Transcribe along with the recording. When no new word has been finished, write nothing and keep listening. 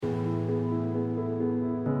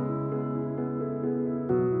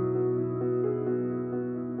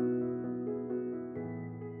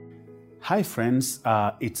Hi friends,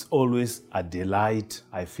 it's always a delight.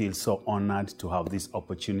 I feel so honored to have this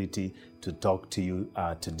opportunity to talk to you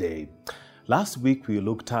today. Last week we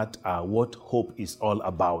looked at what hope is all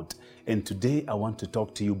about, and today I want to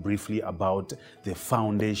talk to you briefly about the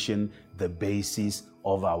foundation, the basis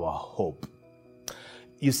of our hope.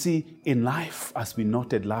 You see, in life, as we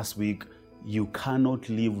noted last week, you cannot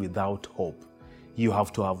live without hope. You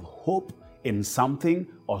have to have hope in something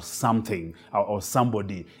or somebody,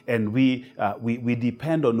 and we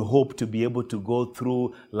depend on hope to be able to go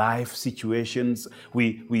through life situations.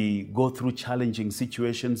 We go through challenging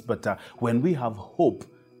situations, but when we have hope,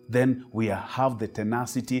 then we have the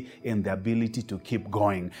tenacity and the ability to keep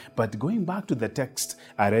going. But going back to the text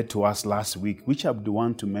I read to us last week, which I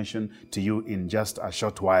want to mention to you in just a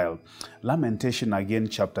short while. Lamentation again,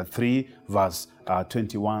 chapter 3, verse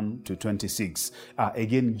 21 to 26.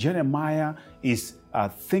 Again, Jeremiah is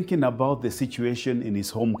thinking about the situation in his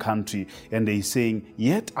home country, and he's saying,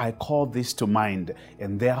 "Yet I call this to mind,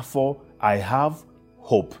 and therefore I have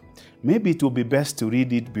hope." Maybe it will be best to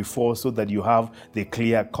read it before so that you have the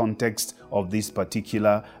clear context of this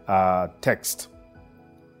particular text.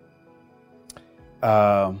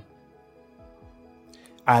 I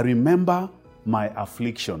remember my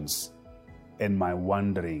afflictions and my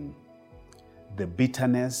wandering, the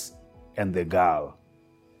bitterness and the gall.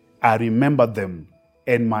 I remember them,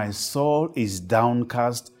 and my soul is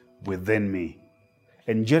downcast within me.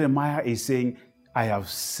 And Jeremiah is saying, I have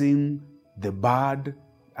seen the bad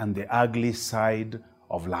and the ugly side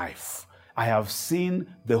of life. I have seen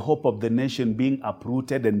the hope of the nation being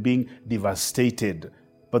uprooted and being devastated.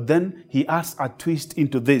 But then he adds a twist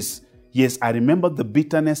into this. Yes, I remember the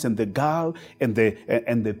bitterness and the gall and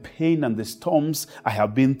the pain and the storms I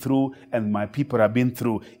have been through and my people have been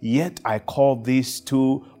through. Yet I call this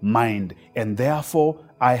to mind, and therefore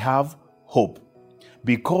I have hope.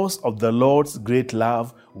 Because of the Lord's great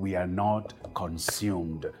love, we are not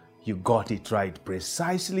consumed. You got it right.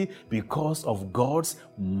 Precisely because of God's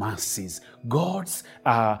mercies, God's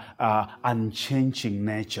unchanging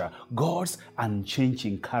nature, God's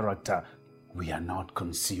unchanging character, we are not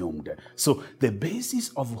consumed. So the basis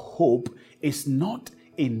of hope is not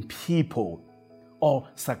in people or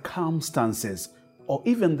circumstances or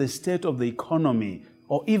even the state of the economy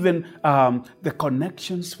or even the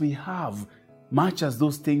connections we have. Much as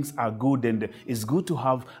those things are good, and it's good to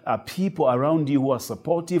have people around you who are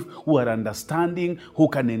supportive, who are understanding, who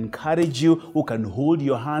can encourage you, who can hold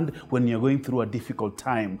your hand when you're going through a difficult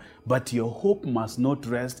time. But your hope must not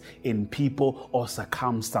rest in people or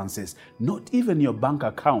circumstances, not even your bank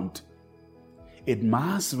account. It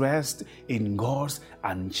must rest in God's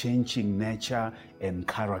unchanging nature and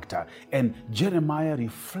character. And Jeremiah,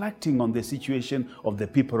 reflecting on the situation of the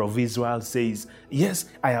people of Israel, says, yes,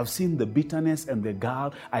 I have seen the bitterness and the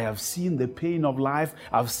gall. I have seen the pain of life.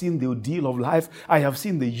 I've seen the ordeal of life. I have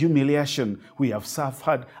seen the humiliation we have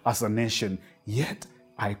suffered as a nation. Yet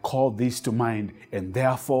I call this to mind, and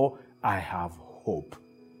therefore I have hope.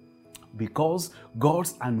 Because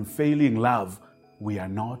God's unfailing love, we are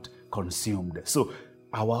not consumed. So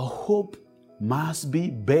our hope must be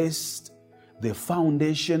based, the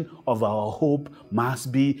foundation of our hope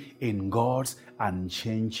must be in God's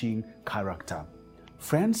unchanging character.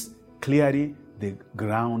 Friends, clearly the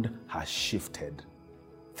ground has shifted.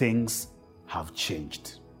 Things have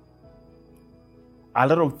changed. A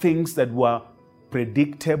lot of things that were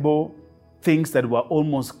predictable, things that were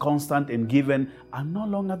almost constant and given, are no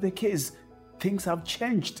longer the case. Things have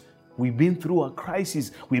changed. We've been through a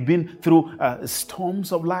crisis. We've been through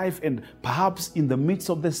storms of life, and perhaps in the midst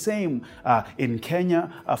of the same. In Kenya,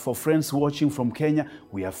 for friends watching from Kenya,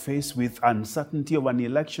 we are faced with uncertainty of an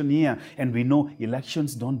election year, and we know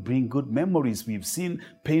elections don't bring good memories. We've seen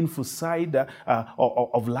painful side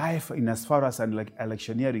of life in as far as an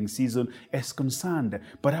electioneering season is concerned.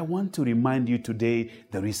 But I want to remind you today,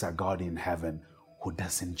 there is a God in heaven who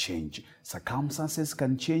doesn't change. Circumstances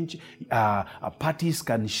can change. Parties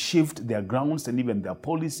can shift their grounds and even their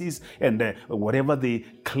policies, and whatever they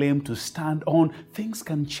claim to stand on, things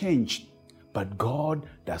can change. But God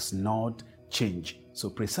does not change.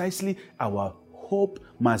 So precisely our hope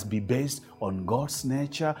must be based on God's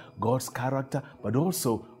nature, God's character, but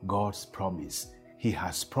also God's promise. He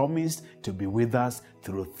has promised to be with us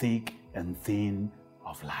through thick and thin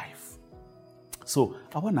of life. So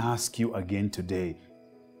I want to ask you again today,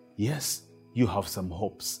 yes, you have some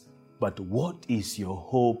hopes, but what is your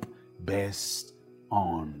hope based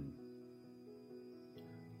on?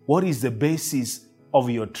 What is the basis of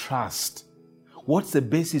your trust? What's the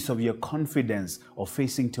basis of your confidence of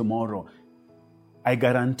facing tomorrow? I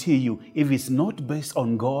guarantee you, if it's not based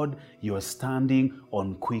on God, you're standing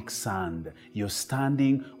on quicksand. You're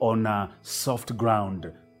standing on soft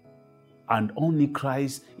ground. And only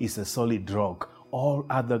Christ is a solid rock. All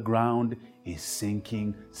other ground is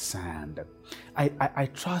sinking sand. I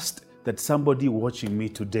trust that somebody watching me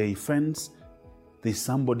today, friends, there's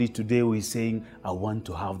somebody today who is saying, I want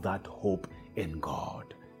to have that hope in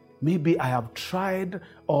God. Maybe I have tried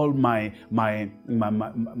all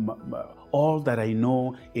all that I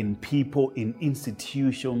know in people, in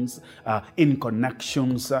institutions, in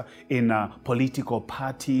connections, in political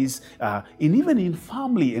parties, even in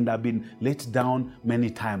family, and I've been let down many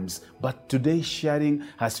times. But today's sharing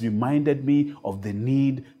has reminded me of the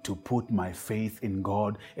need to put my faith in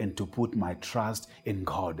God and to put my trust in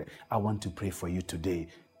God. I want to pray for you today.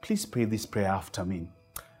 Please pray this prayer after me.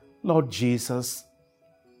 Lord Jesus,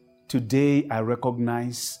 today I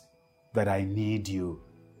recognize that I need you.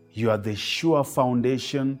 You are the sure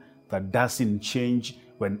foundation that doesn't change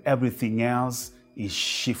when everything else is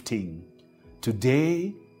shifting.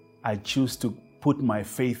 Today, I choose to put my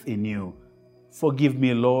faith in you. Forgive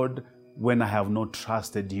me, Lord, when I have not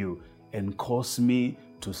trusted you, and cause me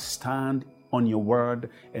to stand on your word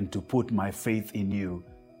and to put my faith in you.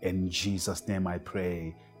 In Jesus' name I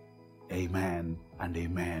pray. Amen and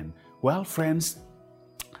amen. Well, friends,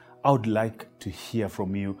 I would like to hear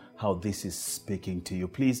from you how this is speaking to you.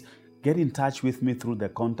 Please get in touch with me through the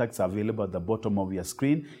contacts available at the bottom of your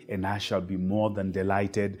screen, and I shall be more than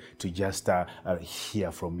delighted to just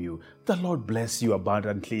hear from you. The Lord bless you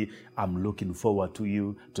abundantly. I'm looking forward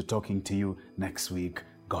to talking to you next week,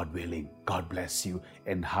 God willing. God bless you,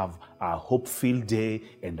 and have a hope-filled day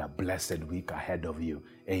and a blessed week ahead of you.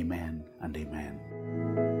 Amen and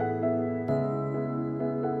amen.